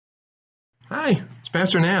Hi, it's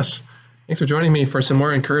Pastor Nass. Thanks for joining me for some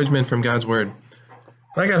more encouragement from God's Word.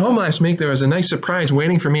 When I got home last week, there was a nice surprise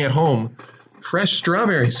waiting for me at home. Fresh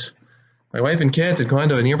strawberries. My wife and kids had gone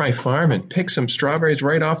to a nearby farm and picked some strawberries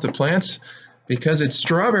right off the plants because it's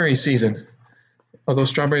strawberry season. Although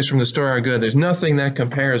strawberries from the store are good, there's nothing that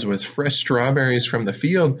compares with fresh strawberries from the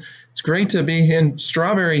field. It's great to be in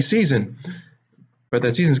strawberry season, but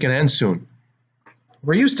that season's going to end soon.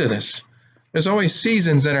 We're used to this. There's always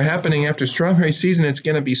seasons that are happening after strawberry season. It's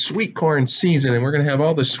going to be sweet corn season, and we're going to have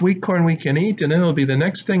all the sweet corn we can eat, and then it'll be the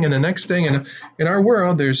next thing and the next thing. And in our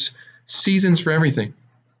world, there's seasons for everything.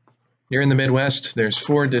 Here in the Midwest, there's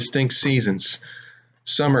 4 distinct seasons: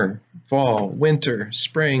 summer, fall, winter,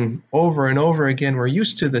 spring. Over and over again, we're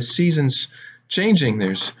used to the seasons changing.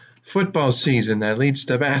 There's football season that leads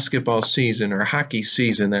to basketball season, or hockey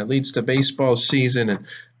season that leads to baseball season, and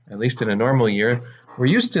at least in a normal year, we're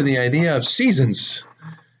used to the idea of seasons.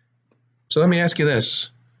 So let me ask you this.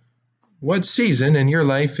 What season in your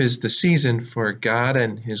life is the season for God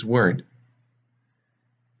and His Word?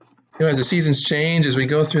 As the seasons change, as we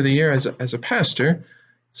go through the year as a pastor,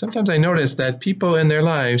 sometimes I notice that people in their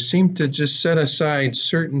lives seem to just set aside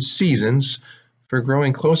certain seasons for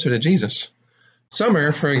growing closer to Jesus.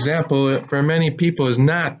 Summer, for example, for many people is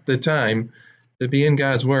not the time to be in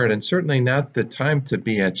God's Word, and certainly not the time to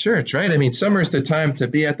be at church, right? I mean, summer is the time to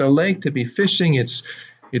be at the lake, to be fishing. It's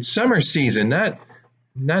summer season,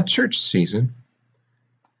 not church season.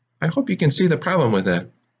 I hope you can see the problem with that.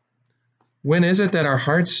 When is it that our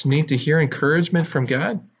hearts need to hear encouragement from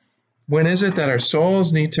God? When is it that our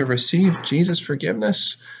souls need to receive Jesus'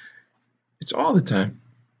 forgiveness? It's all the time.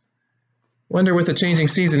 Wonder with the changing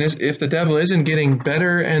season is if the devil isn't getting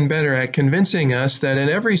better and better at convincing us that in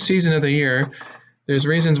every season of the year, there's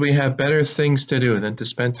reasons we have better things to do than to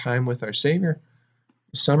spend time with our Savior. In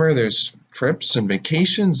the summer, there's trips and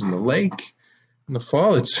vacations and the lake. In the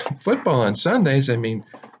fall, it's football on Sundays. I mean,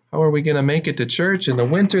 how are we going to make it to church? In the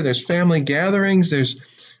winter, there's family gatherings.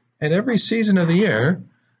 At every season of the year,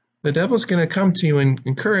 the devil's going to come to you and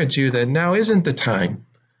encourage you that now isn't the time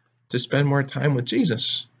to spend more time with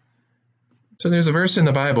Jesus. So there's a verse in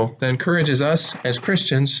the Bible that encourages us as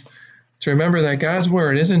Christians to remember that God's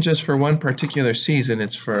Word isn't just for one particular season,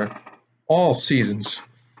 it's for all seasons.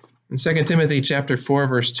 In 2 Timothy chapter 4,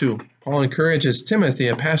 verse 2, Paul encourages Timothy,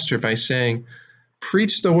 a pastor, by saying,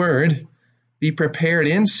 "Preach the Word, be prepared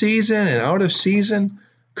in season and out of season,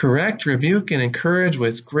 correct, rebuke, and encourage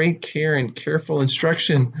with great care and careful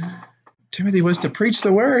instruction." Timothy was to preach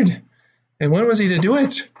the Word. And when was he to do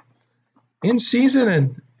it? In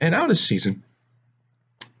season and out of season.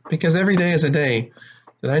 Because every day is a day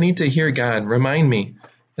that I need to hear God remind me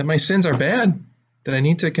that my sins are bad, that I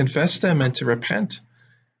need to confess them and to repent.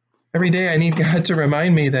 Every day I need God to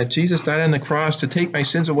remind me that Jesus died on the cross to take my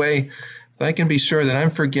sins away, so I can be sure that I'm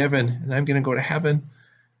forgiven and I'm going to go to heaven.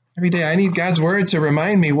 Every day I need God's Word to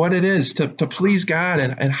remind me what it is to please God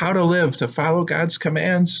and how to live, to follow God's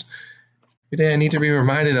commands. Every day I need to be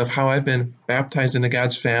reminded of how I've been baptized into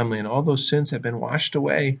God's family and all those sins have been washed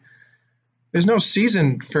away. There's no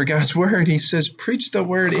season for God's Word. He says, preach the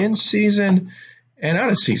Word in season and out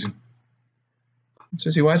of season. So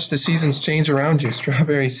as you watch the seasons change around you,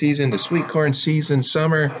 strawberry season to sweet corn season,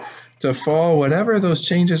 summer to fall, whatever those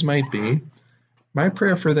changes might be, my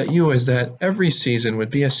prayer for you is that every season would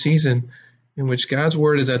be a season in which God's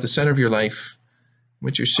Word is at the center of your life, in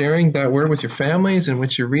which you're sharing that Word with your families, in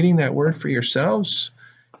which you're reading that Word for yourselves.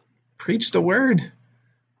 Preach the Word.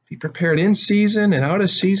 Be prepared in season and out of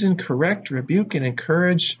season, correct, rebuke, and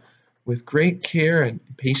encourage with great care and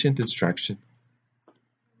patient instruction.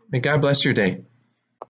 May God bless your day.